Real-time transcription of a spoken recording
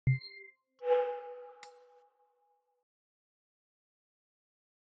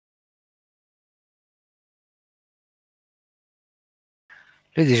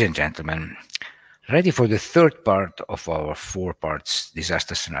Ladies and gentlemen, ready for the third part of our 4 parts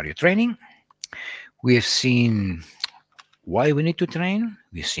disaster scenario training. We have seen why we need to train,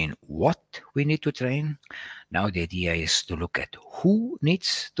 we've seen what we need to train. Now the idea is to look at who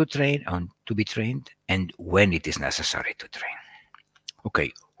needs to train and to be trained and when it is necessary to train.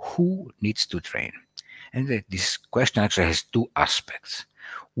 Okay, who needs to train? And this question actually has two aspects.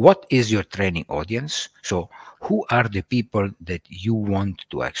 What is your training audience? So, who are the people that you want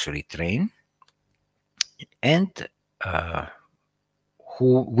to actually train? And uh,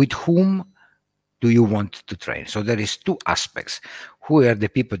 with whom do you want to train? So there is two aspects. Who are the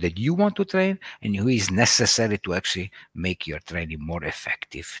people that you want to train and who is necessary to actually make your training more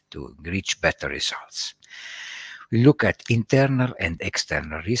effective to reach better results. We look at internal and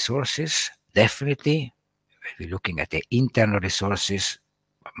external resources. Definitely, when we're looking at the internal resources,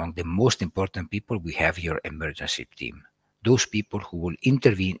 among the most important people, we have your emergency team. Those people who will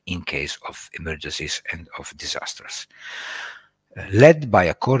intervene in case of emergencies and of disasters. Led by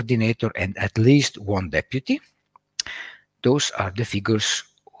a coordinator and at least one deputy. Those are the figures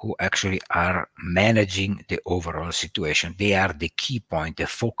who actually are managing the overall situation. They are the key point, the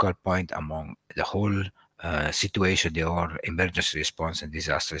focal point among the whole situation, the whole emergency response and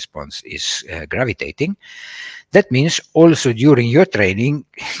disaster response is gravitating. That means also during your training,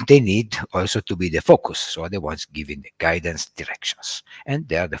 they need also to be the focus. So the ones giving the guidance, directions, and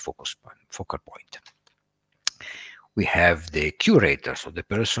they are the focal point. We have the curator, so the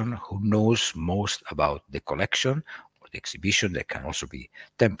person who knows most about the collection or the exhibition. That can also be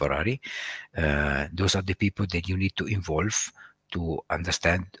temporary. Those are the people that you need to involve to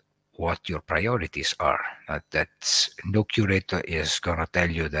understand what your priorities are. That's no curator is going to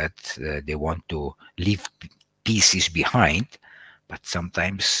tell you that they want to leave pieces behind, but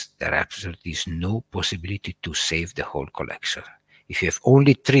sometimes there absolutely is no possibility to save the whole collection. If you have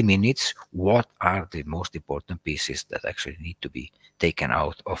only 3 minutes, what are the most important pieces that actually need to be taken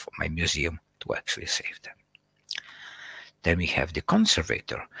out of my museum to actually save them? Then we have the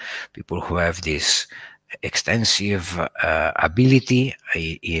conservator, people who have this extensive ability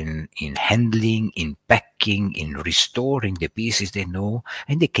in handling, in packing, in restoring the pieces they know,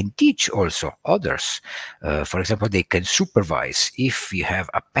 and they can teach also others. For example, they can supervise. If you have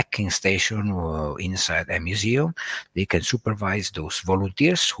a packing station inside a museum, they can supervise those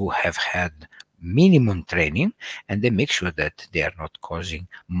volunteers who have had minimum training, and they make sure that they are not causing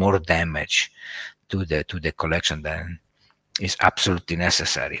more damage to the collection than is absolutely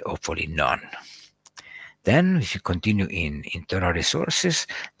necessary, hopefully none. Then, if you continue in internal resources,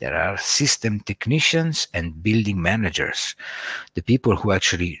 there are system technicians and building managers. The people who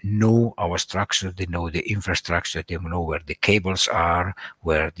actually know our structure, they know the infrastructure, they know where the cables are,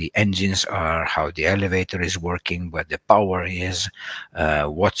 where the engines are, how the elevator is working, where the power is,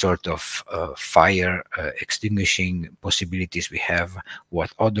 what sort of fire extinguishing possibilities we have,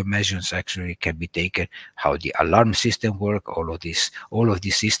 what other measures actually can be taken, how the alarm system work, all of these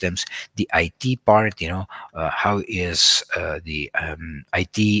systems, the IT part, how is the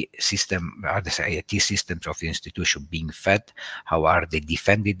IT system, are the IT systems of the institution being fed? How are they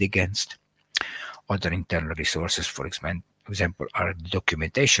defended against? Other internal resources, for example, are the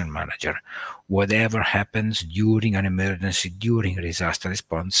documentation manager. Whatever happens during an emergency, during a disaster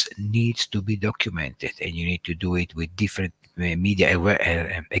response, needs to be documented, and you need to do it with different media.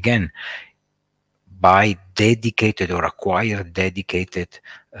 Again, by dedicated or acquire dedicated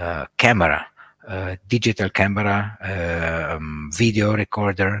camera, digital camera, video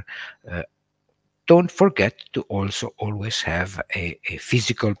recorder. Don't forget to also always have a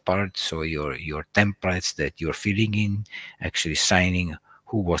physical part, so your templates that you're filling in, actually signing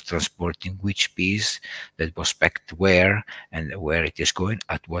who was transporting which piece, that was packed where, and where it is going,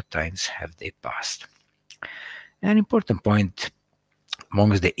 at what times have they passed. An important point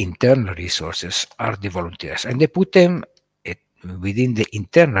amongst the internal resources are the volunteers, and they put them within the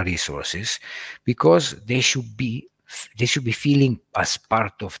internal resources because they should be feeling as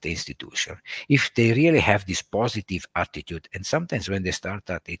part of the institution. If they really have this positive attitude, and sometimes when they start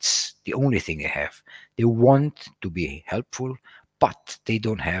that, it's the only thing they have. They want to be helpful, but they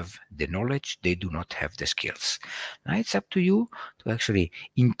don't have the knowledge, they do not have the skills. Now it's up to you to actually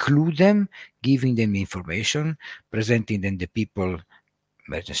include them, giving them information, presenting them the people,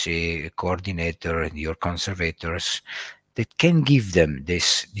 emergency coordinator and your conservators, that can give them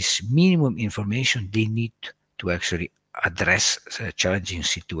this minimum information they need to actually address challenging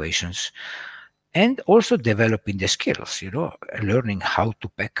situations, and also developing the skills, learning how to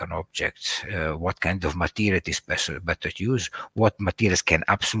pack an object, what kind of material is better to use, what materials can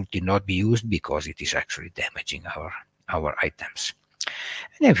absolutely not be used because it is actually damaging our items.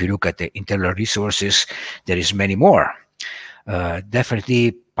 And if you look at the internal resources, there is many more.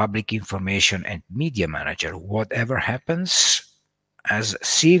 Definitely public information and media manager. Whatever happens as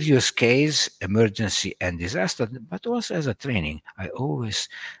serious case, emergency and disaster, but also as a training, I always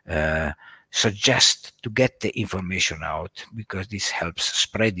suggest to get the information out, because this helps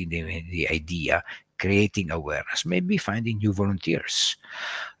spreading the idea, creating awareness, maybe finding new volunteers.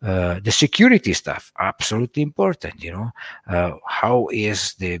 The security stuff, absolutely important. How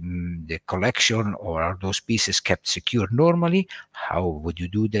is the collection, or are those pieces kept secure normally? How would you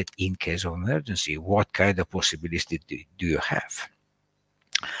do that in case of emergency? What kind of possibilities do you have?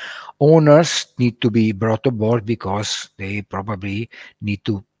 Owners need to be brought on board, because they probably need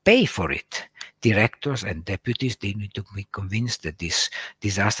to pay for it. Directors and deputies, they need to be convinced that this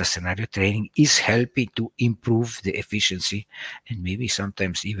disaster scenario training is helping to improve the efficiency, and maybe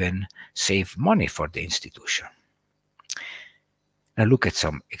sometimes even save money for the institution. Now look at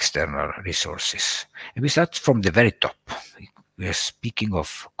some external resources. And we start from the very top. We are speaking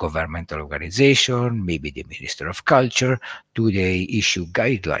of governmental organization, maybe the Minister of Culture. Do they issue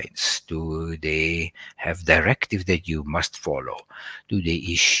guidelines? Do they have directives that you must follow? Do they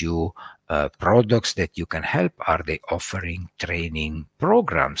issue products that you can help? Are they offering training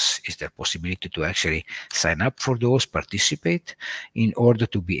programs? Is there possibility to actually sign up for those, participate, in order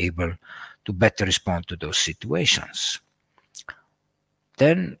to be able to better respond to those situations?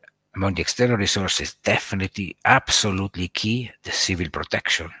 Then, among the external resources, definitely absolutely key, the civil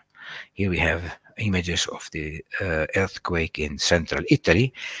protection. Here we have images of the earthquake in central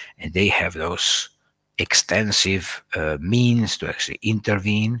Italy, and they have those extensive means to actually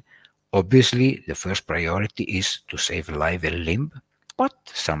intervene. Obviously, the first priority is to save life and limb, but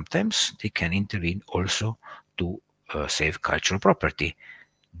sometimes they can intervene also to save cultural property.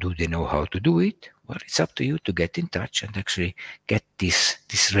 Do they know how to do it? Well, it's up to you to get in touch and actually get this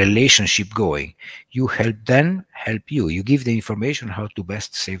relationship going. You help them help you. You give the information how to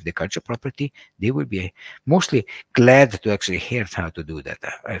best save the cultural property. They will be mostly glad to actually hear how to do that.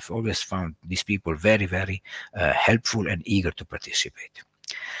 I've always found these people very, very helpful and eager to participate.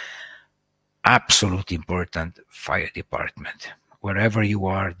 Absolutely important, fire department. Wherever you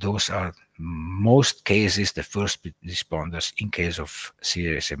are, those are most cases the first responders in case of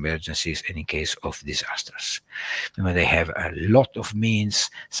serious emergencies and in case of disasters. They have a lot of means.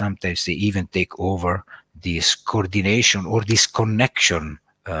 Sometimes they even take over this coordination or this connection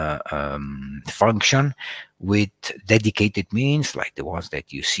function with dedicated means like the ones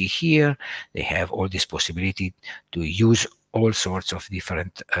that you see here. They have all this possibility to use all sorts of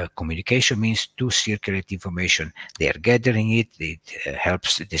different communication means to circulate information. They are gathering it. It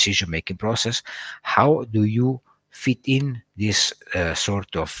helps the decision-making process. How do you fit in this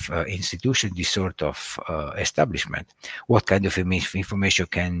sort of institution, this sort of establishment? What kind of information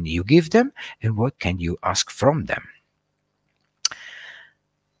can you give them, and what can you ask from them?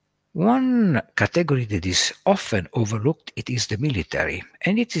 One category that is often overlooked, it is the military.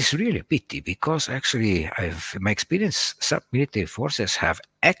 And it is really a pity, because actually, in my experience, some military forces have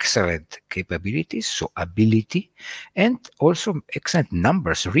excellent capabilities, so ability, and also excellent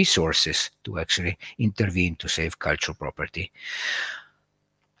numbers, resources to actually intervene to save cultural property.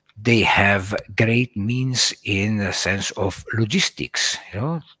 They have great means in the sense of logistics,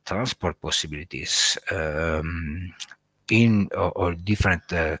 transport possibilities, in or different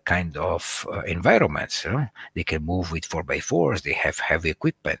kind of environments. They can move with 4x4s. They have heavy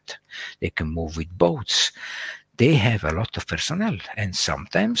equipment. They can move with boats. They have a lot of personnel, and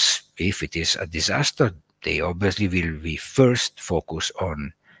sometimes, if it is a disaster, they obviously will be first focus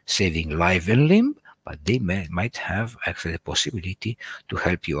on saving life and limb, but they might have actually the possibility to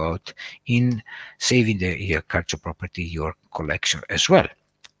help you out in saving your cultural property, your collection as well.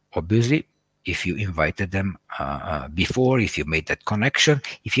 Obviously, if you invited them before, if you made that connection,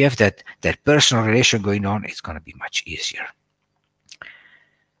 if you have that personal relation going on, it's going to be much easier.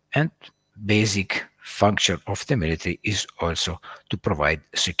 And basic function of the military is also to provide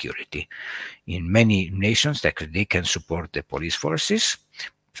security. In many nations, they can support the police forces,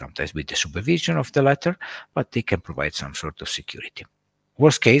 sometimes with the supervision of the latter, but they can provide some sort of security.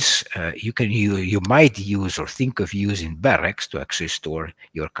 Worst case, you might use or think of using barracks to actually store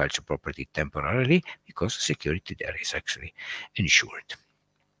your cultural property temporarily, because security there is actually ensured.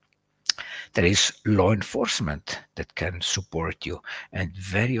 There is law enforcement that can support you, and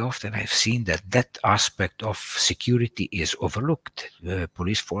very often I've seen that aspect of security is overlooked.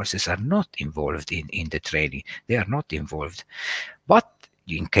 Police forces are not involved in the training. They are not involved. But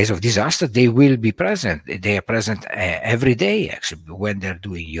in case of disaster, they will be present. They are present every day, actually, when they're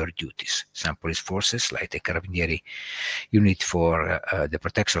doing your duties. Some police forces, like the Carabinieri unit for the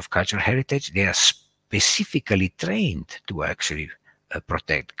protection of cultural heritage, they are specifically trained to actually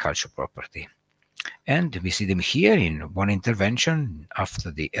protect cultural property. And we see them here in one intervention after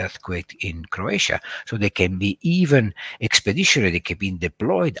the earthquake in Croatia. So they can be even expeditionary, they can be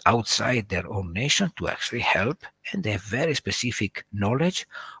deployed outside their own nation to actually help, and they have very specific knowledge.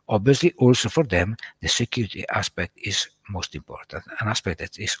 Obviously, also for them, the security aspect is most important, an aspect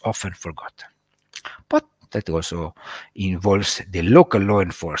that is often forgotten. But that also involves the local law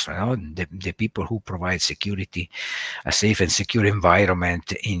enforcement, the people who provide security, a safe and secure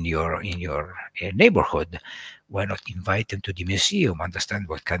environment in your neighborhood. Why not invite them to the museum, understand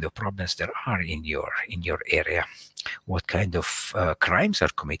what kind of problems there are in your area, what kind of crimes are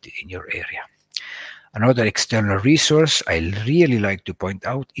committed in your area. Another external resource I really like to point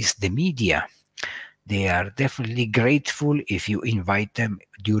out is the media. They are definitely grateful if you invite them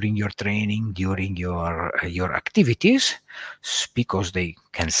during your training, during your activities, because they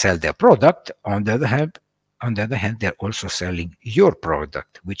can sell their product. On the other hand, they're also selling your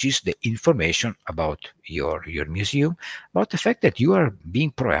product, which is the information about your museum, about the fact that you are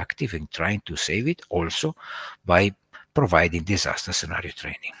being proactive in trying to save it, also by providing disaster scenario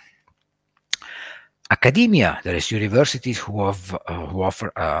training. Academia, there is universities who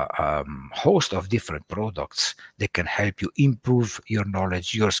offer a host of different products that can help you improve your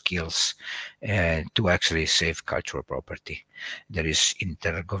knowledge, your skills, to actually save cultural property. There is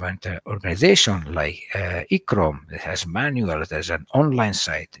intergovernmental organization like ICROM that has manuals. There's an online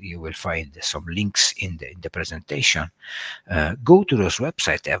site. You will find some links in the presentation. Go to those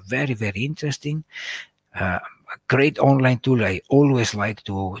websites. They are very, very interesting. A great online tool I always like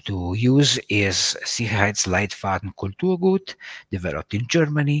to use is Sicherheitsleitfaden Kulturgut, developed in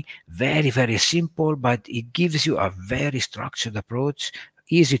Germany. Very, very simple, but it gives you a very structured approach,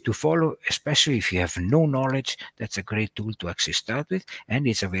 easy to follow, especially if you have no knowledge. That's a great tool to actually start with, and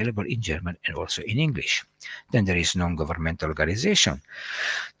it's available in German and also in English. Then there is non-governmental organization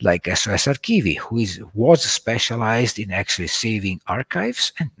like SOS Archivi, who was specialized in actually saving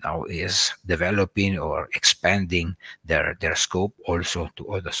archives and now is developing or expanding their scope also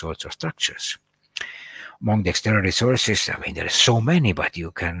to other sorts of structures. Among the external resources, I mean, there are so many, but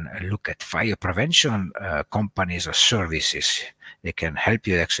you can look at fire prevention companies or services. They can help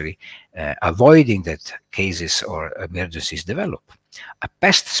you actually avoiding that cases or emergencies develop. A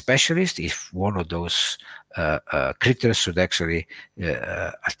pest specialist is one of those critters should actually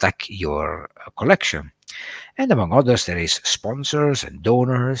attack your collection. And among others, there is sponsors and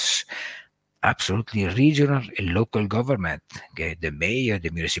donors, absolutely regional and local government. Okay? The mayor, the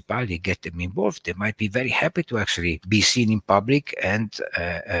municipality, get them involved. They might be very happy to actually be seen in public and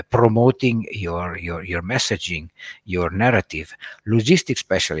promoting your messaging, your narrative. Logistics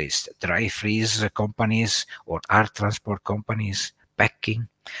specialists, dry freeze companies or art transport companies, packing,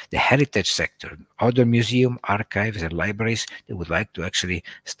 the heritage sector, other museum, archives, and libraries that would like to actually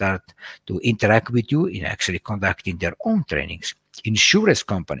start to interact with you in actually conducting their own trainings. Insurance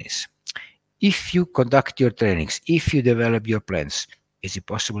companies. If you conduct your trainings, if you develop your plans, is it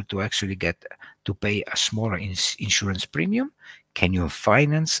possible to actually get to pay a smaller insurance premium? Can you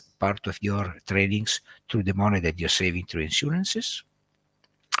finance part of your trainings through the money that you're saving through insurances?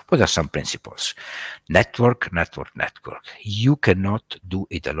 What are some principles? Network, network, network. You cannot do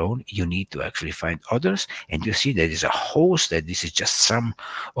it alone. You need to actually find others. And you see there is a host, that this is just some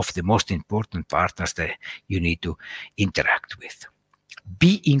of the most important partners that you need to interact with.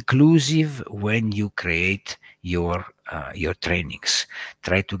 Be inclusive when you create your trainings.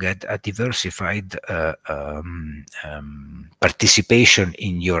 Try to get a diversified participation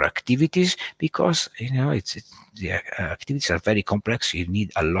in your activities, because the activities are very complex. You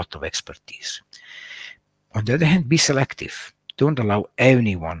need a lot of expertise. On the other hand, be selective. Don't allow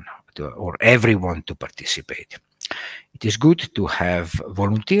anyone or everyone to participate. It is good to have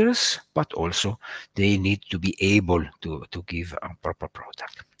volunteers, but also they need to be able to give a proper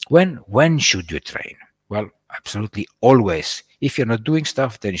product. When should you train? Well, absolutely always. If you're not doing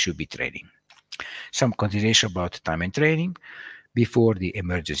stuff, then you should be training. Some consideration about time and training before the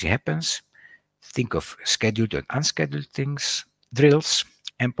emergency happens. Think of scheduled and unscheduled things, drills,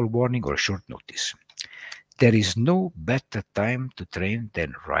 ample warning or short notice. There is no better time to train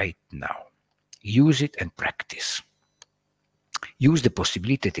than right now. Use it and practice. Use the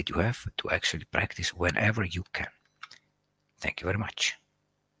possibility that you have to actually practice whenever you can. Thank you very much.